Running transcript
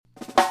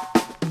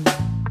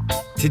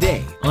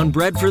Today on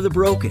Bread for the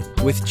Broken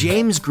with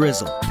James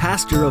Grizzle,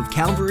 pastor of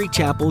Calvary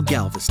Chapel,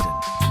 Galveston.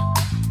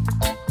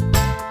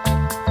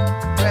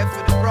 Bread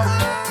for the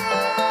broken.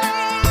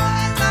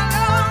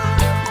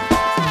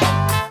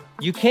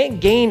 You can't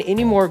gain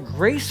any more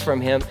grace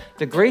from him.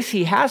 The grace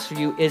he has for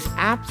you is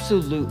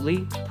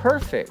absolutely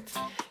perfect.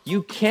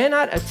 You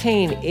cannot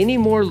attain any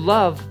more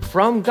love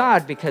from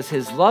God because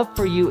his love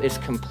for you is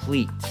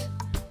complete.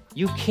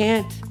 You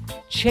can't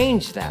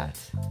change that.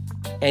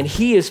 And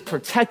he is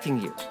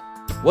protecting you.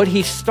 What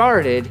he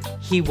started,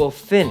 he will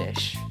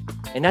finish.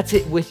 And that's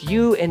it with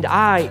you and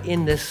I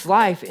in this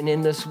life and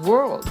in this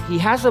world. He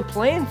has a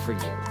plan for you.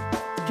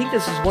 I think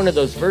this is one of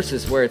those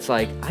verses where it's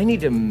like, I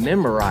need to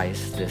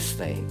memorize this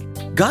thing.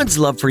 God's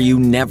love for you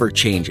never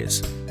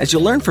changes. As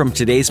you'll learn from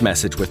today's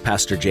message with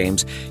Pastor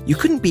James, you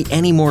couldn't be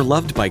any more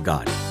loved by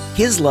God.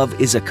 His love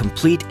is a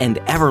complete and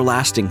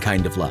everlasting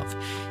kind of love.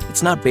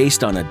 It's not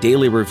based on a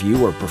daily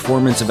review or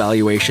performance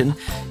evaluation.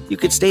 You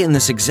could stay in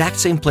this exact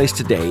same place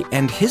today,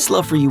 and his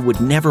love for you would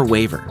never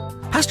waver.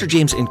 Pastor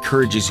James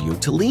encourages you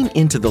to lean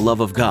into the love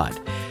of God.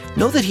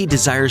 Know that he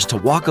desires to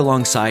walk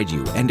alongside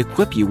you and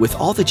equip you with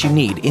all that you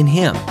need in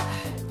him.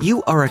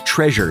 You are a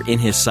treasure in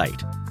his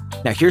sight.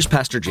 Now here's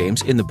Pastor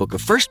James in the book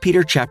of 1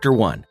 Peter chapter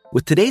 1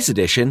 with today's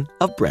edition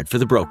of Bread for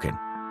the Broken.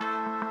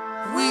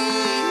 We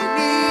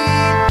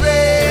need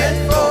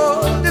bread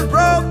for the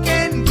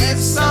broken. Give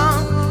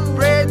some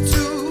bread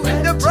to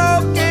the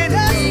broken.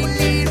 We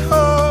need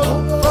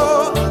hope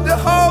for the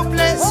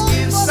hopeless.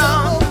 Give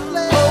some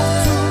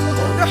hope to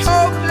the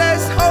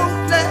hopeless.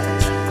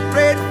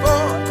 Bread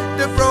for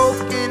the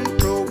broken.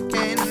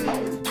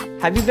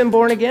 Have you been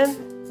born again?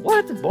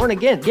 What? Born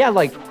again? Yeah,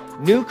 like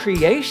new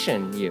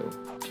creation, you.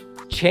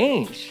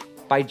 Changed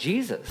by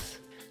Jesus.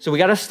 So we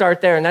got to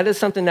start there. And that is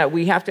something that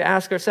we have to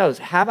ask ourselves.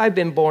 Have I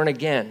been born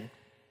again?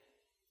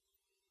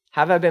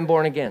 Have I been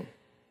born again?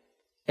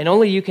 And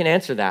only you can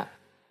answer that.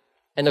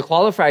 And the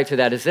qualifier to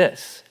that is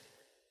this.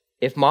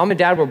 If mom and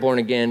dad were born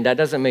again, that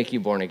doesn't make you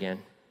born again.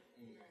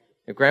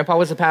 If grandpa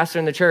was a pastor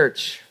in the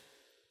church,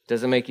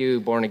 doesn't make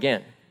you born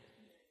again.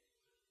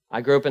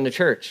 I grew up in the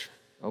church.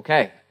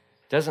 Okay.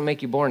 Doesn't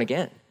make you born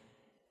again.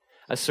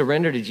 A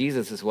surrender to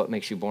Jesus is what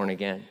makes you born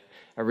again.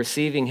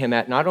 Receiving him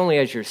not only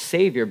as your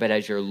Savior, but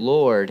as your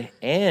Lord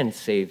and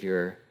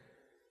Savior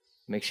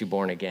makes you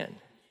born again.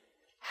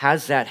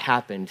 Has that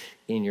happened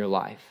in your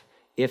life?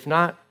 If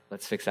not,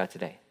 let's fix that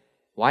today.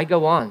 Why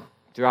go on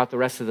throughout the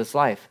rest of this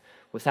life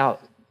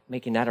without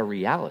making that a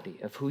reality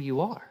of who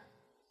you are?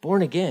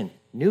 Born again,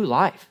 new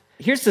life.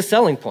 Here's the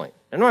selling point.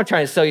 I'm not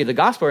trying to sell you the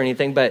gospel or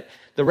anything, but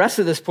the rest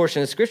of this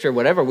portion of Scripture,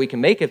 whatever we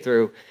can make it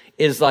through,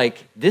 is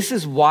like, this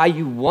is why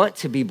you want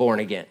to be born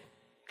again.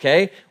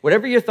 Okay?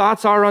 Whatever your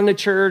thoughts are on the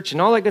church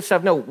and all that good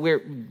stuff, no,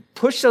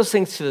 push those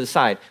things to the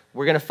side.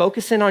 We're going to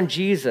focus in on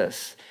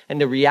Jesus and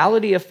the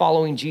reality of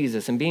following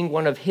Jesus and being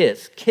one of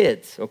his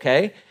kids,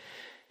 okay?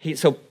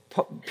 So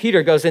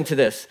Peter goes into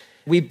this.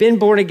 We've been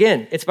born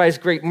again. It's by his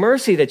great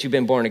mercy that you've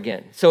been born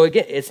again. So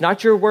again, it's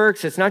not your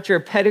works. It's not your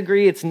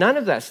pedigree. It's none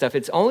of that stuff.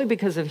 It's only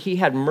because of he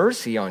had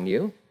mercy on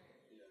you.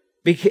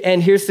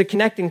 And here's the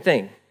connecting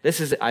thing.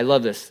 I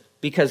love this.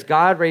 Because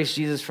God raised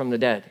Jesus from the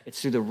dead.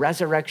 It's through the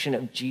resurrection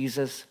of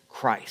Jesus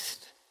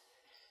Christ.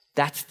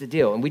 That's the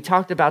deal. And we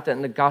talked about that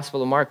in the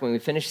Gospel of Mark when we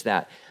finished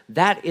that.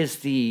 That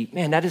is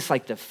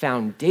like the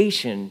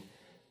foundation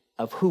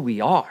of who we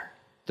are.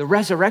 The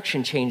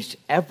resurrection changed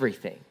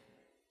everything.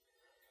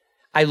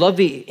 I love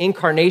the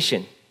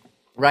incarnation,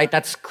 right?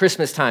 That's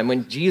Christmas time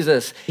when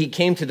Jesus, he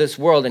came to this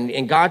world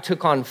and God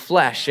took on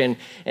flesh and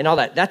all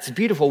that. That's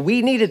beautiful.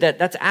 We needed that.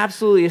 That's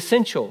absolutely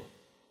essential.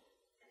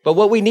 But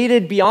what we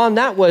needed beyond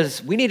that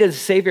was we needed a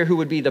Savior who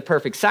would be the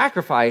perfect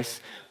sacrifice,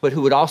 but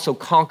who would also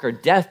conquer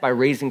death by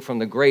raising from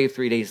the grave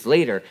 3 days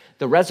later.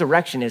 The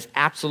resurrection is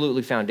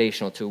absolutely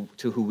foundational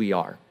to who we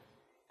are.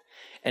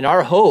 And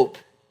our hope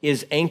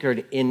is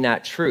anchored in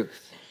that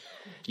truth.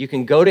 You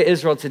can go to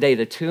Israel today.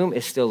 The tomb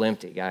is still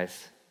empty,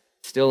 guys.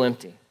 Still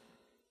empty.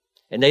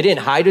 And they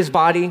didn't hide his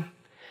body.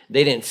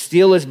 They didn't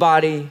steal his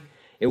body.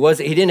 He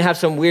didn't have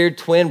some weird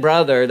twin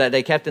brother that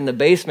they kept in the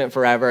basement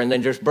forever and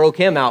then just broke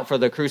him out for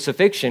the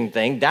crucifixion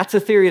thing. That's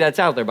a theory that's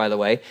out there, by the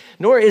way.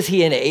 Nor is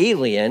he an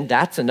alien.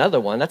 That's another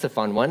one. That's a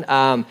fun one.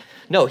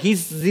 No,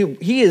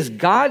 he is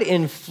God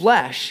in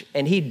flesh,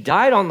 and he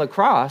died on the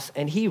cross,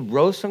 and he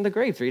rose from the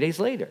grave 3 days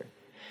later.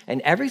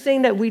 And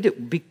everything that we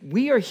do,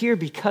 we are here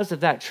because of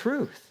that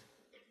truth.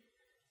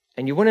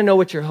 And you want to know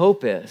what your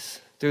hope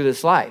is through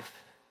this life.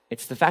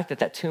 It's the fact that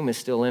that tomb is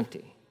still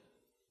empty.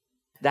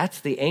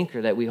 That's the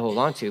anchor that we hold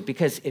on to,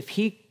 because if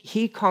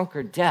he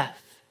conquered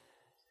death,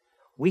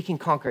 we can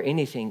conquer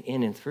anything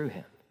in and through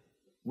him.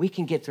 We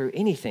can get through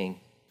anything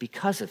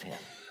because of him.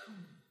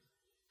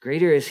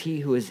 Greater is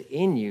he who is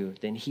in you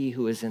than he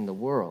who is in the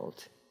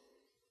world.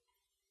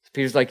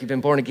 Peter's like, you've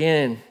been born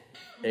again.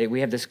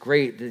 We have this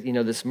great,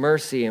 this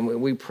mercy, and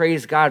we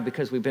praise God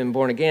because we've been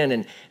born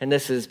again, and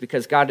this is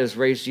because God has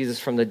raised Jesus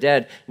from the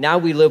dead. Now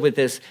we live with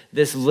this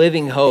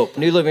living hope.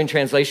 New Living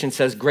Translation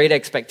says great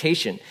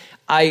expectation.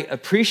 I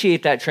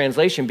appreciate that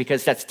translation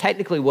because that's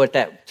technically what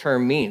that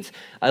term means.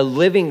 A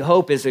living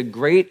hope is a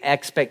great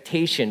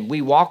expectation.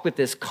 We walk with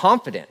this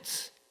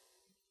confidence.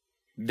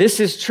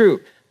 This is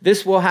true.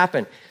 This will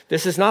happen.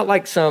 This is not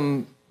like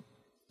some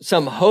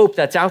hope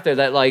that's out there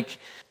that like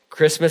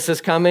Christmas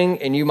is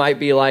coming and you might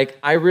be like,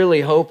 I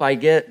really hope I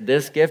get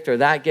this gift or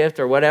that gift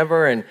or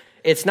whatever. And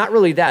it's not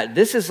really that.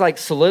 This is like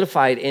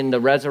solidified in the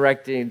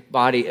resurrected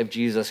body of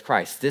Jesus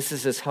Christ. This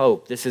is his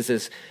hope. This is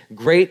his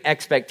great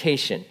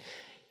expectation.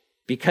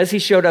 Because he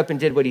showed up and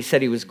did what he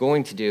said he was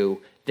going to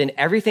do, then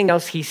everything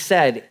else he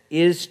said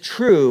is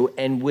true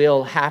and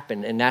will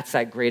happen. And that's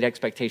that great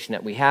expectation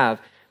that we have,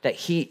 that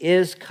he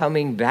is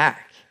coming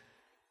back.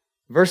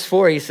 Verse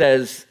 4, he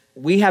says,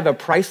 we have a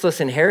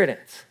priceless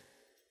inheritance,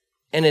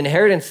 an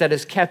inheritance that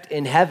is kept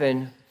in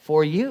heaven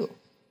for you.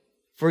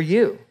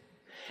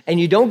 And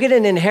you don't get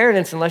an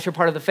inheritance unless you're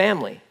part of the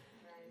family.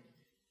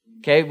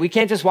 Okay, we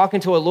can't just walk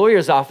into a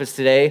lawyer's office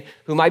today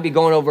who might be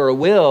going over a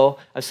will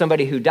of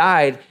somebody who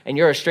died and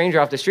you're a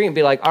stranger off the street and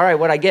be like, all right,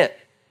 what'd I get?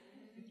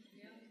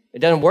 It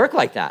doesn't work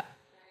like that.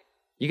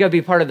 You got to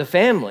be part of the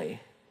family.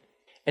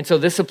 And so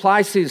this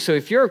applies to, so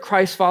if you're a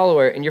Christ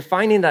follower and you're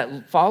finding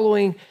that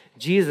following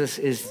Jesus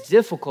is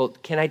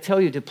difficult, can I tell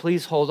you to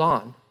please hold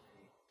on?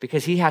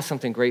 Because he has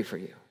something great for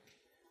you.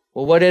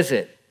 Well, what is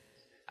it?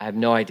 I have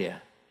no idea.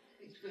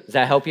 Does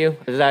that help you?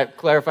 Does that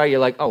clarify? You're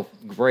like, oh,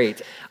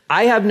 great.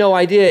 I have no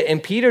idea.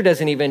 And Peter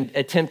doesn't even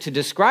attempt to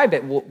describe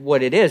it,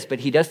 what it is, but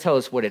he does tell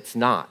us what it's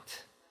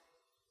not.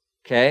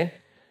 Okay?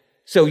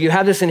 So you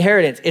have this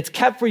inheritance. It's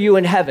kept for you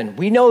in heaven.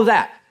 We know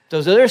that.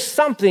 So there's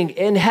something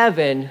in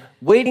heaven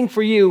waiting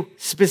for you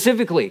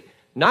specifically,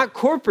 not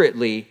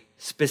corporately,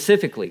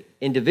 specifically,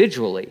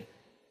 individually,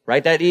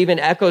 right? That even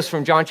echoes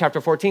from John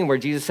chapter 14 where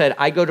Jesus said,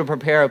 I go to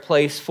prepare a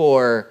place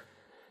for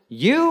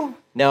you.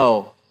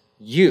 No,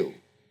 you.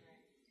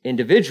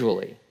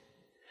 Individually.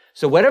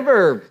 So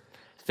whatever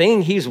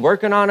thing he's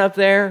working on up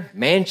there,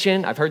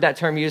 mansion, I've heard that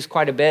term used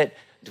quite a bit,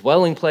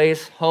 dwelling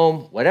place,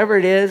 home, whatever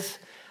it is,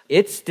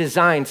 it's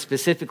designed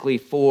specifically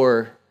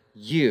for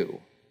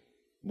you.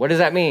 What does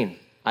that mean?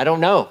 I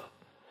don't know.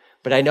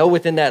 But I know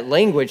within that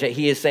language that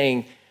he is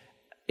saying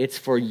it's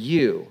for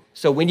you.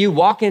 So when you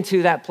walk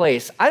into that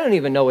place, I don't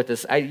even know what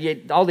this,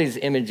 all these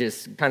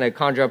images kind of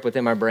conjure up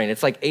within my brain.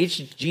 It's like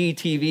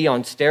HGTV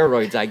on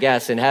steroids, I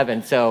guess, in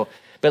heaven. So,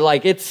 but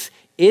like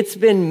it's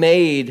been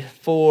made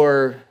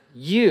for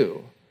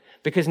you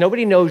because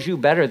nobody knows you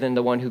better than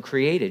the one who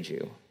created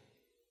you.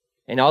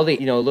 And all the,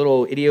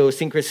 little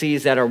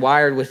idiosyncrasies that are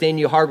wired within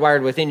you,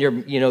 hardwired within your,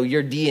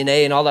 your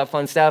DNA and all that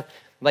fun stuff,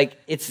 like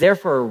it's there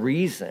for a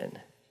reason.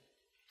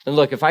 And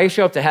look, if I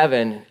show up to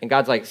heaven and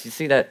God's like, you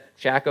see that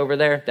shack over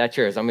there? That's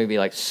yours. I'm going to be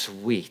like,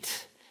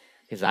 sweet.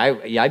 Because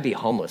I'd be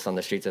homeless on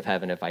the streets of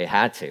heaven if I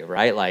had to,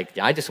 right? Like,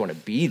 I just want to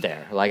be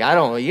there. Like,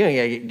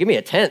 give me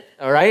a tent,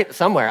 all right?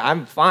 Somewhere,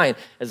 I'm fine.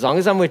 As long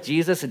as I'm with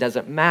Jesus, it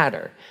doesn't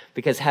matter.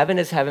 Because heaven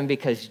is heaven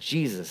because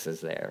Jesus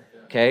is there,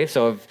 okay?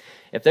 So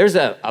if there's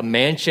a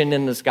mansion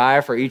in the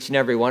sky for each and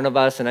every one of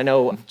us, and I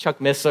know Chuck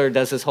Missler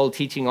does this whole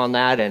teaching on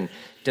that and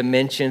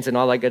dimensions and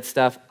all that good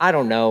stuff, I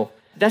don't know.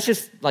 That's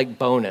just like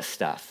bonus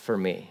stuff for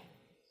me.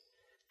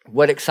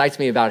 What excites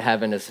me about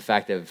heaven is the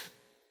fact of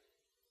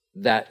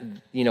that,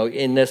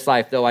 in this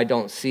life, though I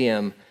don't see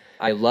him,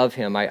 I love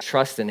him, I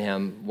trust in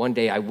him, one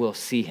day I will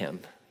see him.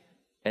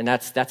 And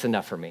that's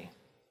enough for me.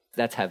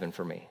 That's heaven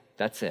for me.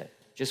 That's it.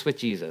 Just with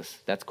Jesus.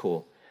 That's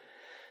cool.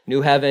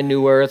 New heaven,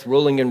 new earth,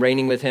 ruling and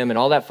reigning with him and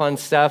all that fun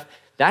stuff,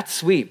 that's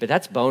sweet, but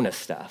that's bonus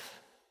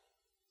stuff.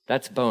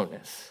 That's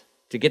bonus.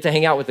 To get to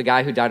hang out with the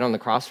guy who died on the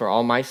cross for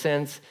all my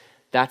sins,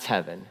 that's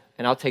heaven.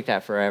 And I'll take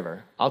that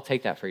forever. I'll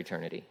take that for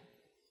eternity.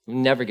 You'll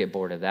never get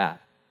bored of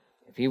that.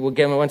 If he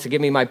wants to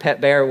give me my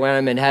pet bear when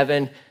I'm in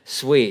heaven,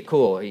 sweet,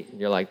 cool.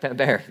 You're like, pet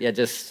bear? Yeah,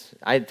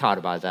 I thought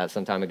about that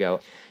some time ago.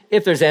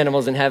 If there's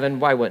animals in heaven,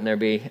 why wouldn't there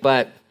be?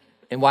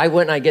 And why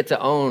wouldn't I get to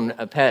own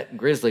a pet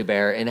grizzly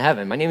bear in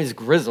heaven? My name is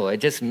Grizzle. It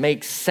just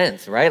makes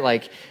sense, right?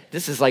 Like,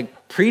 this is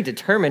like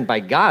predetermined by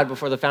God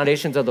before the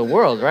foundations of the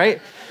world, right?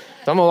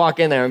 So I'm going to walk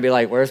in there and be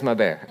like, where's my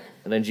bear?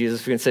 And then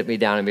Jesus can sit me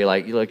down and be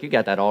like, look, you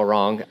got that all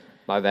wrong.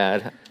 My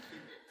bad.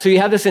 So you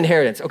have this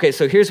inheritance. Okay,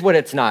 so here's what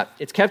it's not.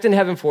 It's kept in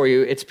heaven for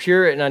you. It's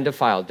pure and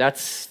undefiled.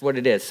 That's what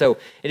it is. So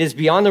it is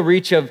beyond the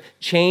reach of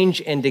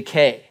change and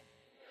decay.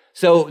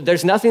 So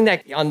there's nothing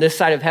that on this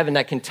side of heaven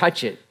that can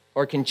touch it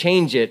or can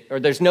change it, or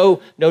there's no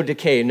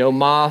decay, no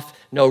moth,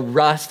 no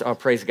rust. Oh,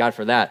 praise God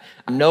for that.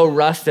 No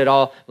rust at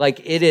all.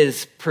 Like it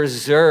is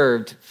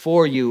preserved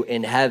for you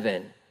in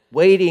heaven,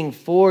 waiting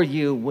for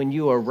you when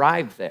you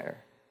arrive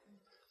there,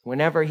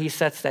 whenever he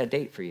sets that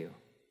date for you.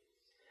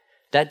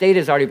 That date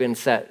has already been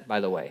set, by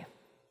the way.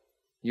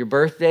 Your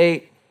birth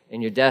date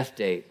and your death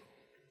date,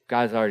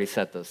 God's already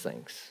set those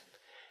things.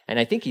 And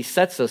I think he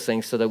sets those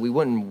things so that we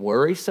wouldn't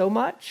worry so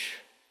much.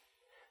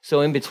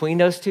 So in between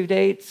those two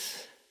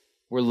dates,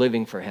 we're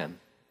living for him.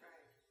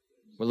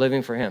 We're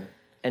living for him.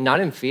 And not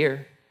in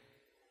fear,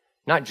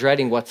 not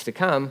dreading what's to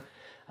come.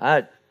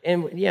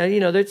 And yeah,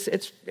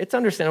 it's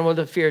understandable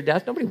the fear of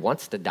death. Nobody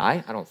wants to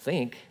die, I don't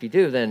think. If you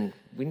do, then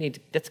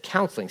that's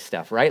counseling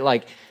stuff, right?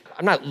 Like,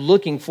 I'm not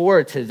looking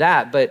forward to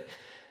that, but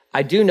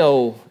I do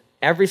know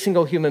every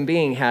single human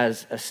being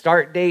has a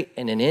start date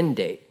and an end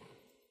date.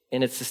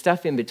 And it's the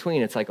stuff in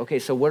between. It's like, okay,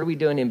 so what are we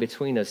doing in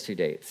between those two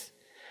dates?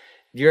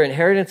 Your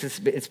inheritance,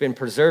 it's been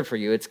preserved for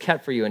you. It's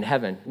kept for you in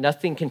heaven.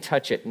 Nothing can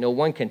touch it. No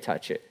one can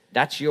touch it.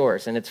 That's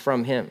yours, and it's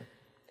from him.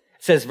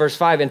 It says, verse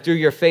 5, and through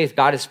your faith,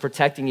 God is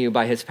protecting you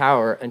by his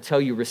power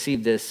until you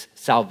receive this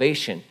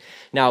salvation.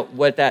 Now,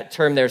 what that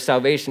term there,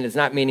 salvation, is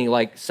not meaning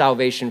like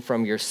salvation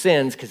from your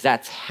sins, because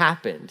that's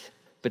happened,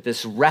 but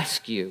this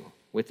rescue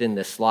within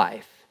this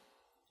life.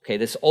 Okay,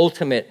 this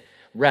ultimate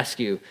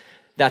rescue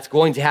that's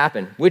going to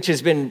happen, which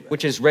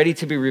is ready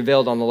to be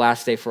revealed on the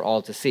last day for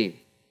all to see.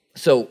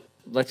 So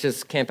let's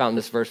just camp out in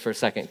this verse for a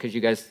second, because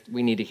you guys,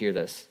 we need to hear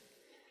this.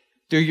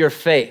 Through your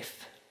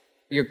faith,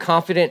 your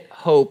confident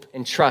hope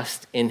and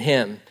trust in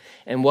him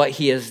and what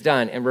he has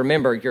done. And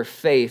remember, your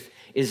faith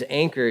is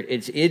anchored.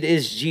 It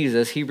is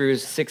Jesus,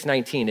 Hebrews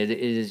 6:19.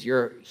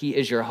 He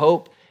is your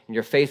hope, and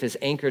your faith is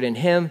anchored in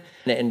him.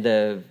 And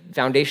the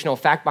foundational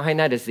fact behind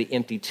that is the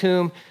empty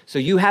tomb. So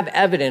you have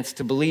evidence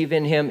to believe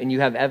in him, and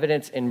you have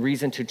evidence and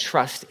reason to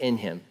trust in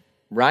him,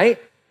 right?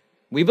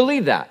 We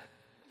believe that,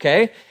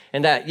 okay?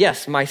 And that,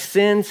 yes, my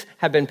sins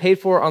have been paid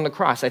for on the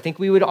cross. I think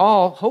we would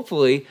all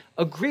hopefully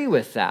agree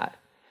with that.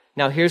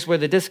 Now, here's where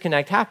the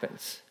disconnect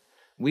happens.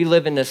 We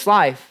live in this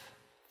life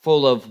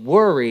full of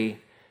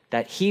worry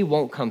that he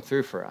won't come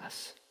through for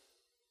us.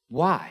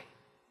 Why?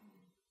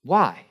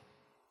 Why?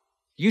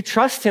 You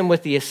trust him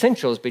with the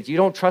essentials, but you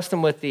don't trust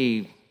him with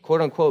the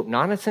quote-unquote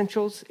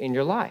non-essentials in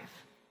your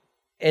life.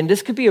 And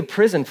this could be a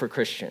prison for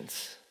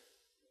Christians.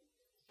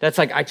 That's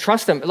like, I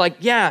trust him. Like,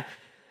 yeah,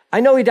 I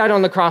know he died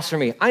on the cross for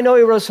me. I know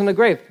he rose from the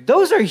grave.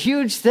 Those are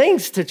huge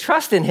things to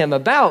trust in him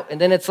about.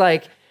 And then it's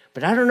like,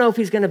 but I don't know if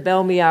he's going to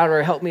bail me out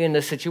or help me in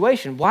this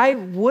situation. Why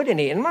wouldn't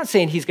he? And I'm not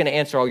saying he's going to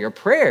answer all your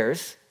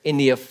prayers in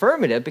the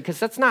affirmative, because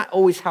that's not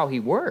always how he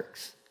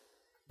works.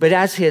 But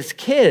as his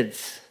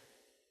kids,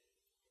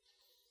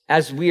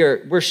 as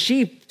we're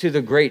sheep to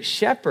the great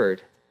shepherd,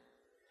 it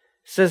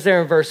says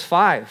there in verse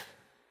 5,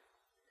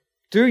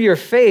 through your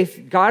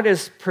faith, God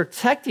is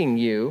protecting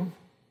you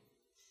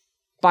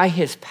by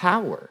his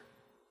power,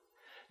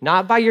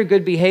 not by your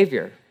good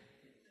behavior.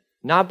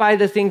 Not by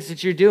the things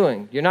that you're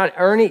doing. You're not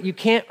earning, you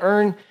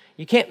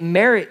can't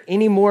merit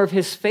any more of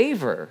his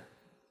favor.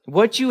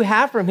 What you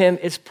have from him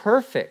is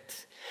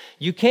perfect.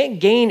 You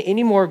can't gain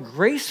any more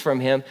grace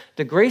from him.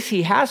 The grace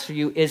he has for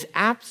you is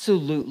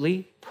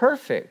absolutely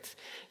perfect.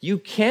 You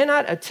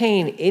cannot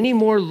attain any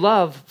more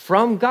love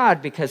from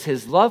God because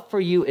his love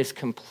for you is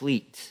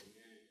complete.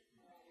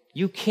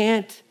 You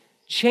can't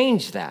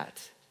change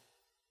that.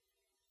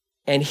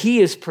 And he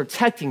is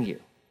protecting you.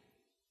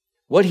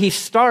 What he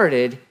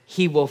started,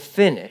 he will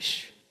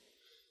finish.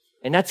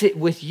 And that's it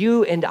with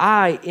you and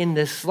I in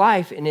this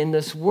life and in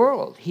this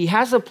world. He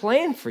has a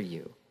plan for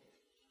you.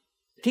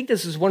 I think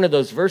this is one of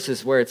those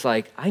verses where it's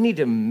like, I need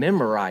to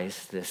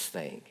memorize this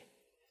thing.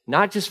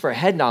 Not just for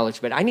head knowledge,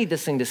 but I need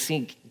this thing to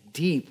sink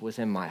deep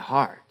within my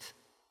heart.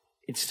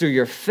 It's through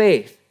your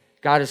faith.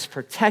 God is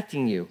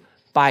protecting you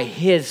by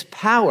his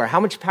power. How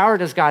much power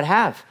does God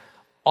have?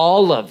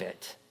 All of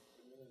it.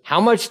 How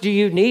much do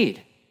you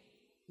need?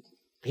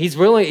 He's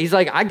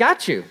like, I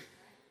got you.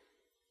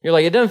 You're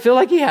like, it doesn't feel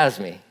like he has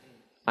me.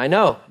 I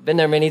know, been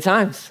there many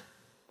times.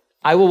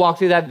 I will walk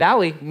through that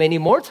valley many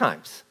more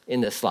times in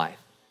this life.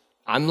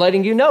 I'm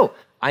letting you know.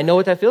 I know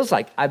what that feels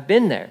like. I've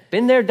been there,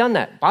 done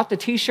that. Bought the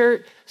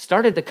t-shirt,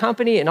 started the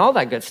company and all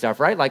that good stuff,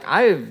 right? Like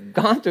I've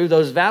gone through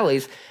those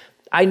valleys.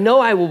 I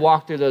know I will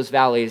walk through those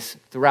valleys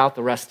throughout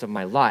the rest of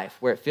my life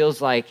where it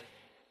feels like,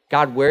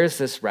 God, where's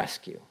this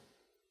rescue?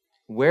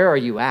 Where are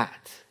you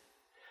at?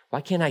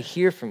 Why can't I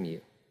hear from you?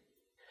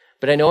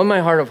 But I know in my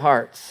heart of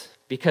hearts,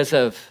 because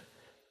of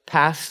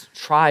past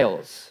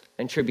trials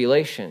and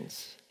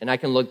tribulations, and I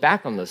can look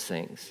back on those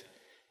things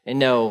and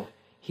know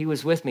he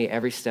was with me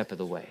every step of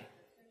the way.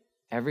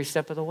 Every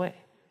step of the way.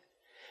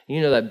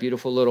 You know that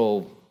beautiful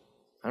little,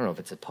 I don't know if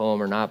it's a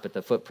poem or not, but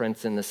the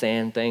footprints in the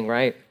sand thing,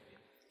 right?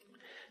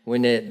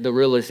 When the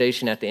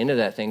realization at the end of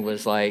that thing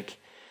was like,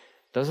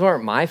 those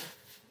weren't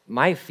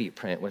my feet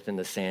print within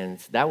the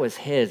sands. That was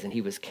his, and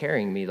he was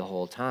carrying me the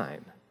whole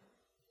time.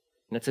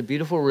 And it's a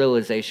beautiful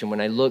realization when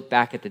I look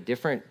back at the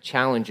different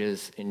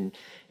challenges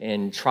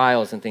and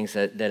trials and things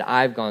that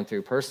I've gone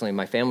through personally,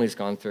 my family's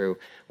gone through,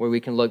 where we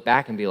can look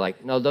back and be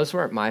like, no, those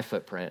weren't my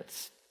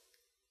footprints.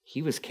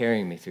 He was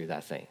carrying me through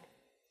that thing.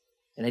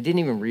 And I didn't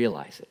even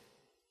realize it.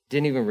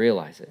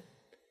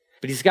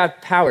 But he's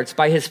got power. It's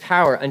by his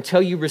power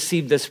until you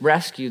receive this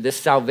rescue, this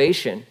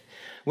salvation,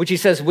 which he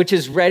says, which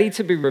is ready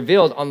to be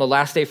revealed on the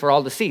last day for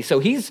all to see. So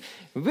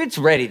it's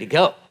ready to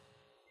go.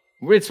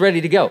 It's ready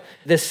to go.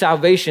 This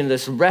salvation,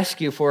 this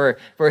rescue for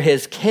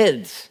his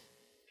kids,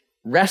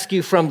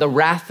 rescue from the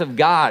wrath of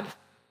God.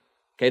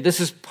 Okay, this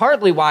is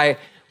partly why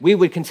we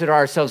would consider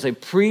ourselves a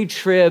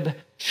pre-trib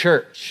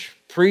church.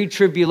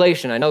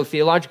 Pre-tribulation. I know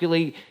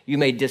theologically you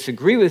may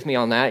disagree with me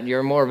on that.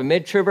 You're more of a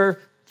mid-tribber.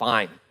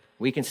 Fine.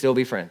 We can still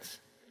be friends.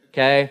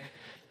 Okay?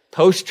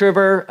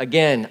 Post-tribber,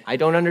 again, I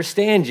don't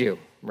understand you,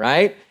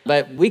 right?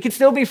 But we can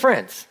still be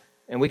friends,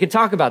 and we can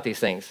talk about these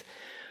things.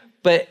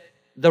 But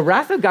the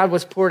wrath of God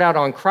was poured out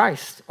on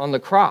Christ on the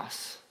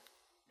cross.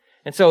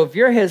 And so if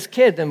you're his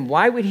kid, then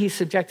why would he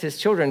subject his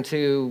children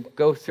to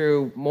go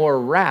through more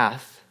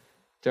wrath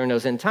during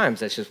those end times?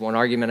 That's just one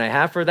argument I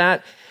have for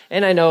that.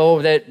 And I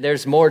know that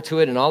there's more to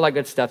it and all that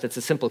good stuff. It's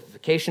a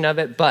simplification of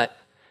it, but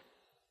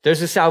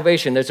there's a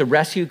salvation. There's a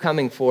rescue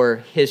coming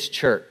for his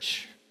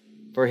church,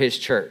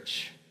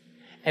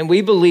 And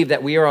we believe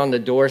that we are on the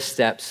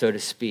doorstep, so to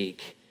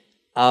speak,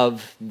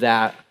 of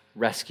that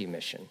rescue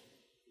mission.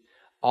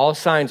 All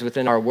signs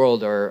within our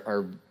world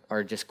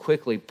are just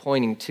quickly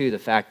pointing to the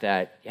fact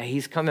that,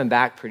 he's coming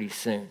back pretty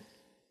soon.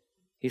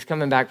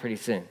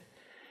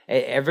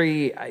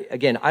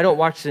 Again, I don't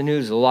watch the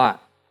news a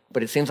lot,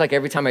 but it seems like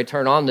every time I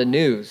turn on the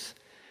news,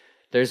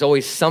 there's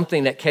always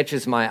something that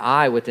catches my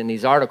eye within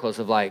these articles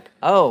of like,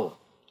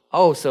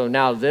 so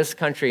now this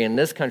country and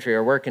this country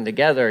are working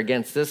together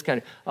against this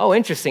country. Oh,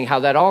 interesting how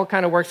that all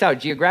kind of works out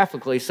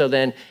geographically. So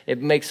then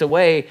it makes a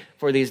way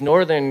for these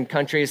northern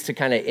countries to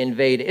kind of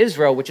invade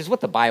Israel, which is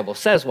what the Bible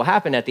says will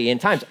happen at the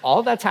end times.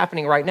 All that's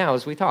happening right now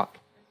as we talk.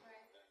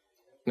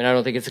 I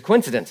don't think it's a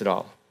coincidence at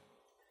all.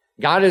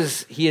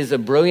 He is a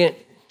brilliant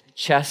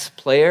chess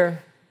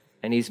player,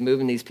 and he's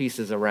moving these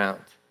pieces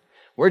around.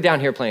 We're down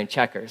here playing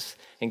checkers,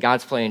 and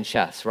God's playing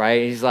chess,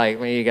 right? He's like,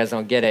 well, you guys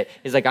don't get it.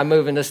 He's like, I'm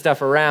moving this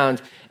stuff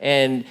around,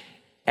 and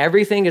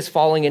everything is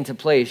falling into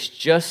place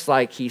just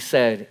like he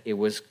said it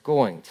was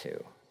going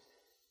to.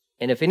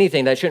 And if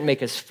anything, that shouldn't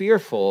make us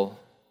fearful.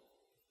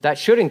 That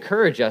should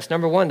encourage us.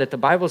 Number one, that the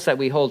Bibles that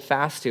we hold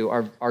fast to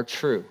are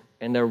true,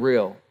 and they're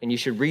real, and you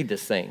should read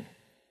this thing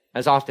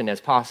as often as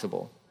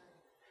possible.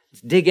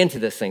 Let's dig into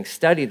this thing,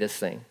 study this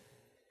thing,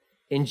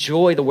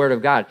 enjoy the Word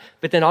of God,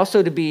 but then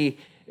also to be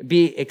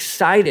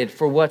excited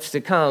for what's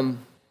to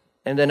come.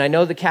 And then I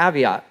know the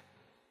caveat,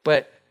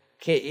 but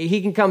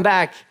he can come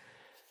back,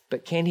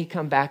 but can he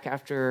come back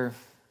after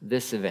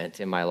this event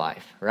in my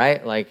life,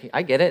 right? Like,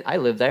 I get it. I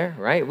lived there,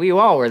 right? We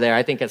all were there,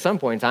 I think, at some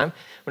point in time.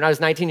 When I was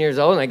 19 years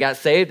old and I got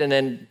saved, and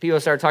then people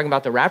started talking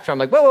about the rapture, I'm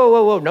like,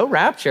 whoa, no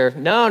rapture.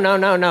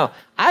 No.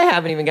 I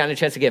haven't even gotten a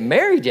chance to get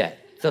married yet.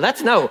 So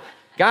that's no.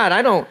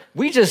 God,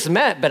 we just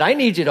met, but I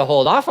need you to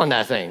hold off on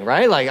that thing,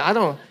 right? Like,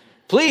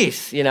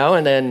 please,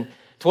 and then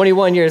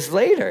 21 years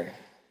later,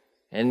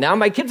 and now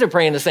my kids are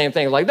praying the same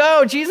thing. Like,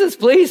 no, Jesus,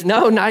 please.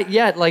 No, not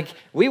yet. Like,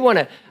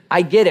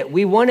 I get it.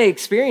 We want to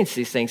experience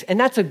these things, and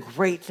that's a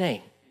great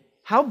thing.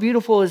 How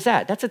beautiful is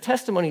that? That's a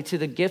testimony to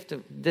the gift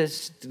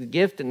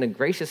and the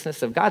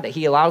graciousness of God, that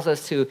he allows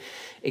us to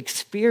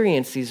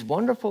experience these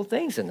wonderful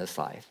things in this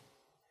life.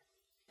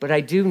 But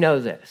I do know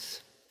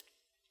this.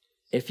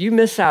 If you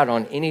miss out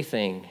on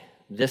anything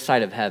this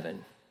side of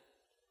heaven,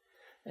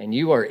 and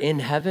you are in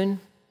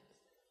heaven,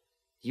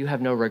 you have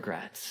no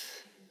regrets.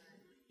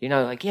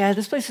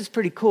 This place is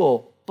pretty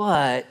cool,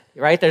 but,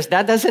 right,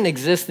 that doesn't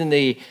exist in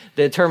the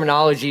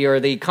terminology or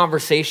the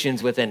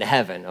conversations within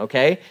heaven,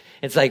 okay?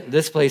 It's like,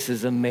 this place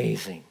is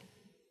amazing.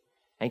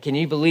 And can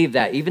you believe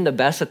that even the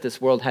best that this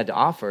world had to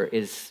offer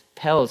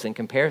pales in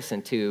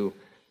comparison to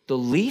the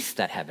least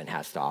that heaven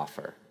has to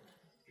offer?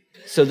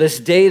 So this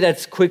day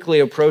that's quickly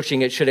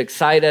approaching, it should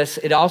excite us.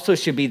 It also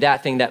should be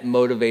that thing that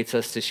motivates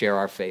us to share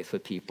our faith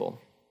with people.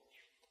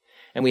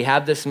 And we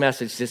have this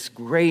message, this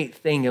great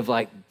thing of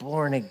like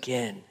born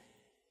again,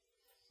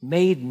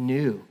 made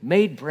new,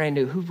 made brand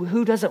new.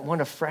 Who doesn't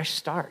want a fresh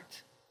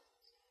start?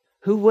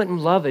 Who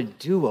wouldn't love a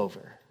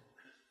do-over,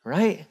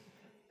 right?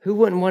 Who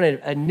wouldn't want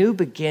a new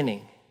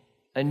beginning,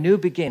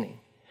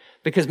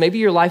 Because maybe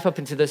your life up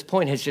until this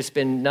point has just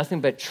been nothing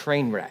but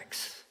train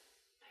wrecks.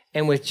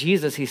 And with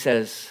Jesus, he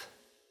says,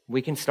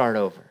 we can start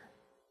over.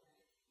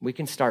 We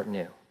can start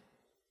new.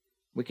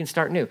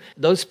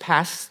 Those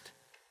past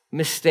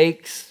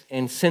mistakes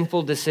and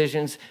sinful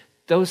decisions,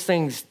 those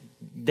things,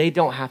 they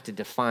don't have to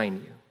define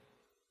you.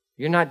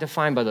 You're not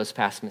defined by those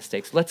past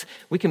mistakes.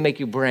 We can make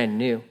you brand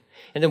new.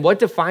 And then what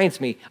defines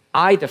me?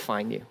 I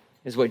define you,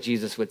 is what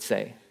Jesus would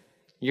say.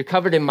 You're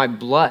covered in my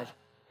blood.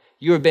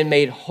 You have been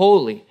made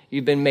holy.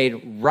 You've been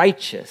made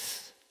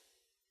righteous.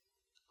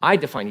 I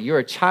define you. You're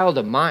a child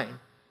of mine.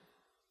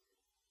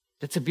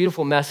 That's a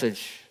beautiful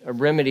message, a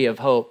remedy of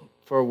hope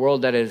for a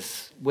world that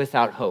is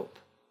without hope.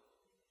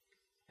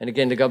 And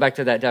again, to go back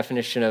to that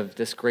definition of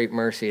this great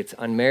mercy, it's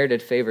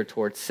unmerited favor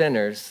towards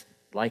sinners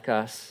like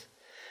us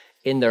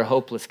in their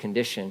hopeless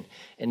condition.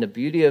 And the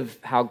beauty of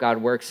how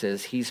God works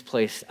is he's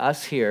placed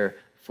us here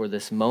for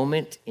this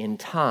moment in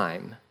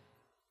time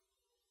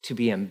to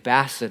be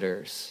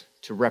ambassadors,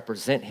 to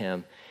represent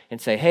him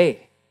and say,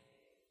 hey,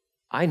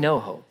 I know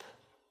hope.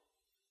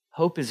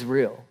 Hope is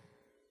real.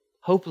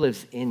 Hope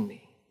lives in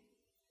me.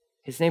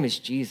 His name is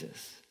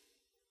Jesus.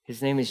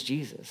 His name is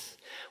Jesus.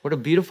 What a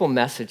beautiful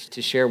message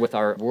to share with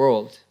our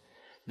world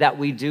that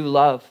we do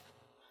love.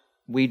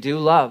 We do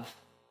love.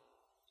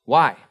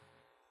 Why?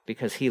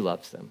 Because he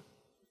loves them.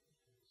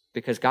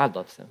 Because God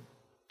loves them.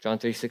 John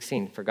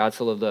 3:16, for God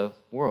so loved the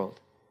world,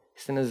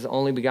 he sent his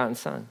only begotten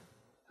Son.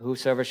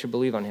 Whosoever should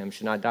believe on him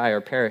should not die or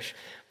perish,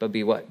 but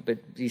be what?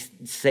 But be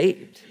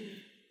saved.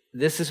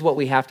 This is what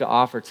we have to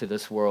offer to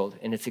this world,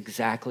 and it's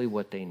exactly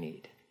what they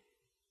need.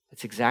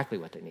 It's exactly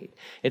what they need.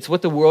 It's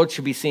what the world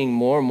should be seeing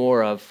more and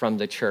more of from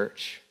the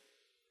church.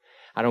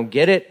 I don't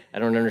get it, I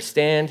don't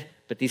understand,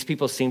 but these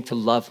people seem to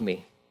love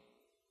me.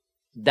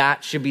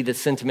 That should be the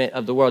sentiment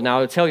of the world. Now,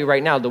 I'll tell you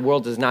right now, the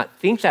world does not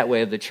think that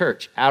way of the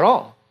church at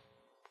all,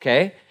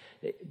 okay?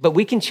 But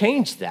we can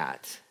change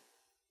that.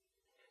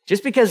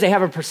 Just because they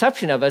have a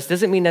perception of us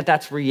doesn't mean that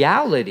that's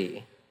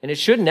reality. And it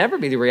should never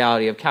be the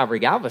reality of Calvary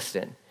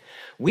Galveston.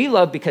 We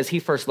love because he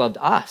first loved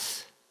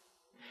us.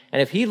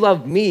 And if he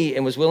loved me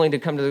and was willing to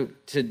come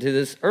to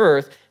this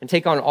earth and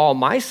take on all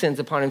my sins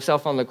upon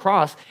himself on the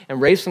cross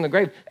and raise from the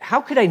grave, how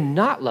could I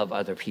not love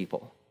other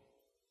people?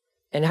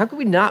 And how could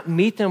we not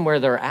meet them where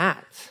they're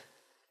at?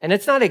 And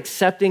it's not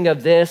accepting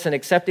of this and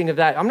accepting of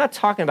that. I'm not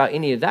talking about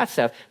any of that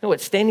stuff. No,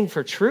 it's standing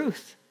for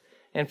truth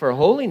and for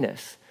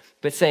holiness.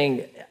 But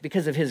saying,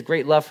 because of his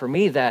great love for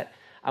me, that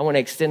I want to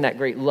extend that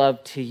great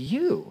love to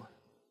you.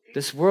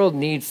 This world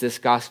needs this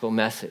gospel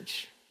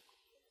message.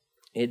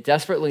 It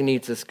desperately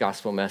needs this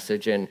gospel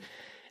message. And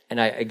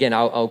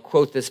I'll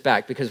quote this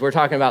back because we're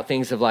talking about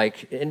things of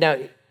like, and now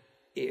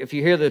if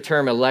you hear the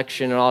term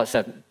election and all that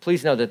stuff,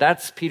 please know that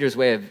that's Peter's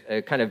way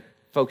of kind of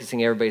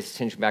focusing everybody's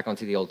attention back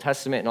onto the Old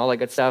Testament and all that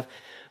good stuff.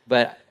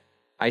 But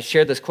I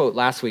shared this quote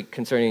last week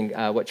concerning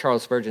what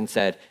Charles Spurgeon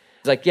said.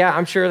 It's like, yeah,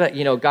 I'm sure that,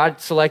 God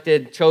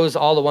chose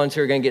all the ones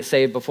who are going to get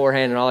saved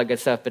beforehand and all that good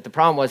stuff. But the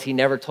problem was he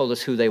never told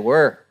us who they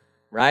were,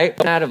 right?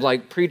 Out of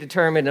like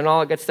predetermined and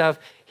all that good stuff.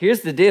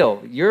 Here's the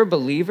deal. You're a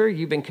believer.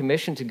 You've been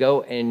commissioned to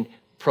go and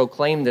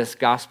proclaim this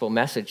gospel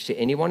message to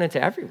anyone and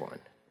to everyone,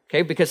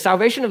 okay? Because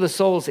salvation of the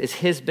souls is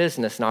his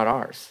business, not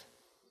ours.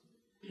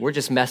 We're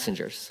just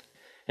messengers.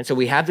 And so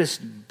we have this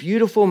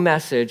beautiful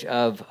message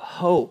of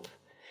hope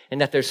and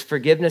that there's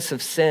forgiveness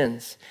of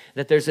sins,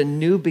 that there's a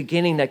new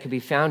beginning that can be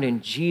found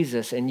in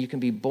Jesus, and you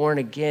can be born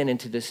again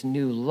into this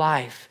new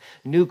life,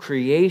 new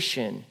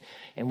creation,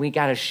 and we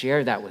got to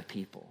share that with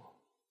people.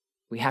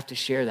 We have to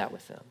share that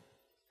with them.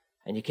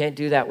 And you can't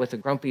do that with a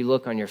grumpy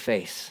look on your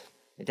face.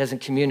 It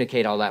doesn't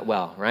communicate all that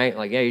well, right?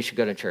 Like, yeah, you should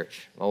go to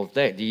church. Oh,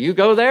 do you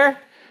go there?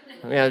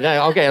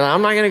 Yeah, okay,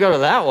 I'm not going to go to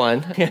that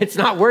one. It's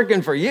not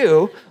working for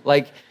you.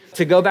 Like,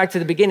 to go back to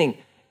the beginning,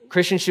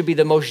 Christians should be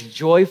the most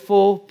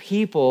joyful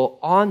people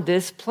on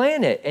this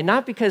planet. And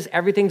not because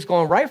everything's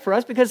going right for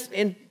us, because,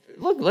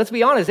 look, let's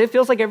be honest, it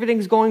feels like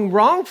everything's going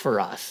wrong for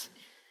us.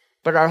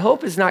 But our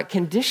hope is not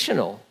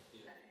conditional.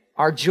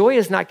 Our joy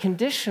is not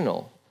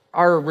conditional.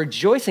 Our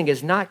rejoicing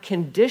is not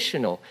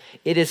conditional.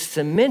 It is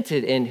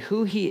cemented in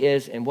who he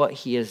is and what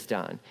he has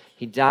done.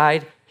 He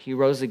died, he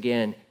rose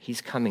again, he's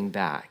coming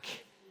back.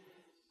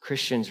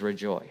 Christians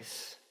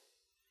rejoice.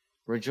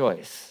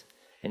 Rejoice.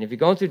 And if you're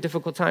going through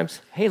difficult times,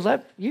 hey,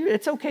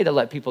 it's okay to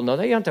let people know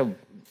that. You don't have to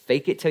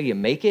fake it till you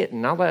make it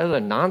and all that other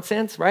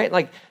nonsense, right?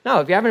 Like, no,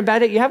 if you're having a bad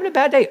day, you're having a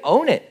bad day,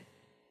 own it.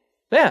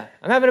 Yeah,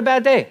 I'm having a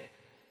bad day,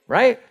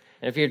 right?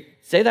 And if you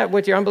say that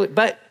with your unbelief,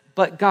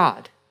 but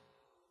God,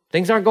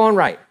 things aren't going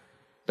right.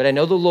 But I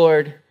know the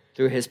Lord,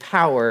 through his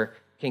power,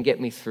 can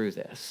get me through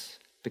this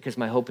because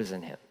my hope is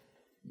in him.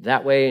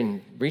 That way,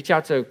 and reach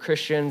out to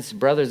Christians,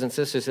 brothers and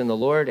sisters in the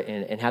Lord,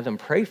 and have them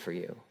pray for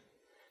you.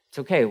 It's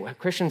okay.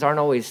 Christians aren't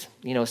always,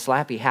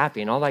 slappy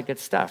happy and all that good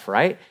stuff,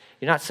 right?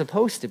 You're not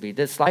supposed to be.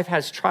 This life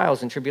has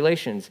trials and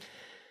tribulations,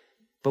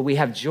 but we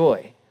have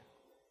joy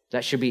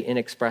that should be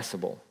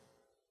inexpressible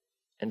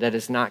and that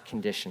is not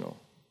conditional.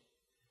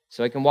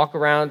 So I can walk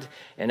around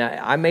and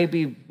I may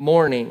be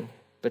mourning,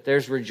 but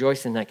there's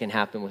rejoicing that can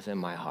happen within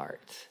my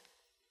heart.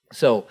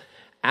 So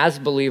as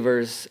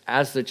believers,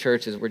 as the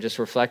church, as we're just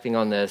reflecting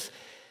on this,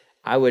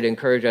 I would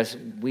encourage us,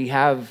 we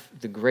have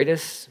the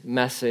greatest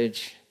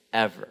message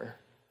ever.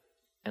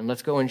 And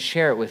let's go and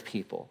share it with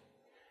people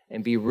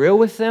and be real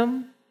with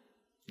them.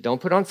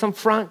 Don't put on some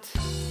front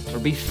or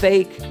be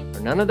fake or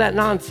none of that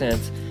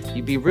nonsense.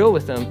 You be real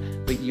with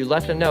them, but you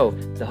let them know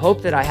the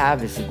hope that I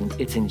have is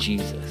it's in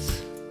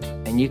Jesus.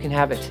 And you can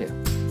have it too.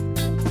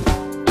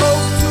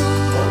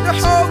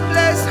 Hope to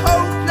the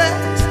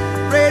hopeless,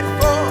 bread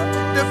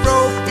for the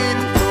broken.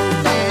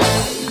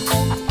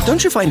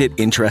 Don't you find it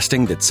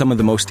interesting that some of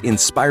the most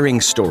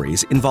inspiring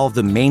stories involve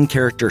the main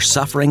character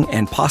suffering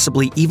and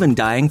possibly even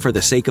dying for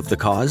the sake of the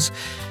cause?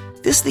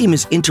 This theme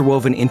is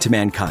interwoven into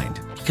mankind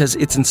because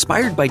it's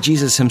inspired by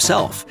Jesus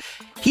himself.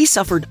 He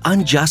suffered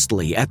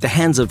unjustly at the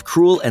hands of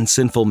cruel and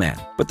sinful men,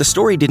 but the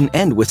story didn't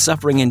end with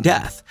suffering and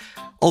death.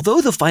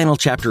 Although the final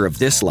chapter of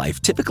this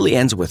life typically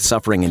ends with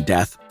suffering and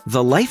death,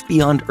 the life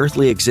beyond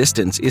earthly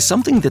existence is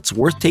something that's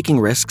worth taking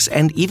risks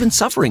and even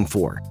suffering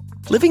for.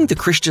 Living the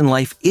Christian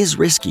life is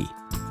risky.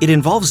 It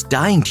involves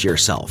dying to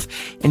yourself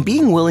and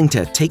being willing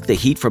to take the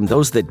heat from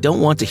those that don't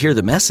want to hear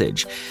the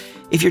message.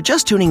 If you're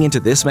just tuning into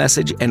this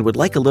message and would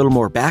like a little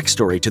more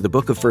backstory to the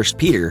book of 1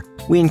 Peter,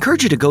 we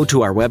encourage you to go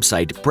to our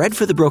website,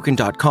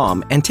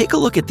 breadforthebroken.com, and take a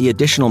look at the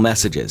additional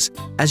messages.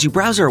 As you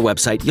browse our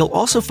website, you'll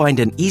also find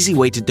an easy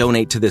way to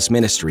donate to this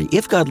ministry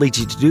if God leads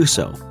you to do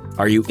so.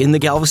 Are you in the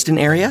Galveston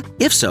area?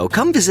 If so,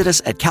 come visit us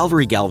at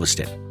Calvary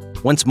Galveston.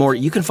 Once more,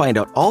 you can find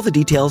out all the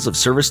details of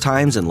service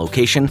times and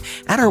location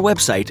at our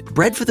website,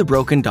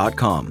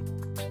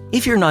 breadforthebroken.com.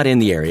 If you're not in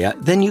the area,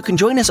 then you can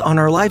join us on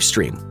our live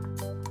stream.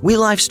 We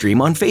live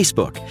stream on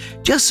Facebook.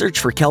 Just search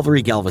for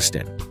Calvary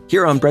Galveston.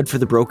 Here on Bread for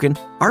the Broken,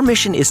 our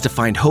mission is to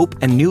find hope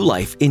and new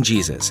life in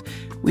Jesus.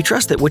 We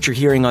trust that what you're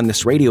hearing on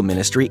this radio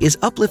ministry is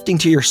uplifting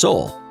to your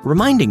soul,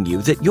 reminding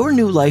you that your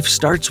new life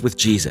starts with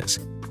Jesus.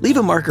 Leave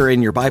a marker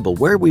in your Bible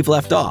where we've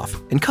left off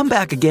and come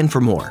back again for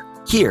more,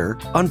 here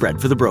on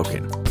Bread for the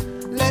Broken.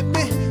 Let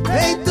me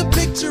paint the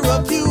picture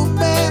of you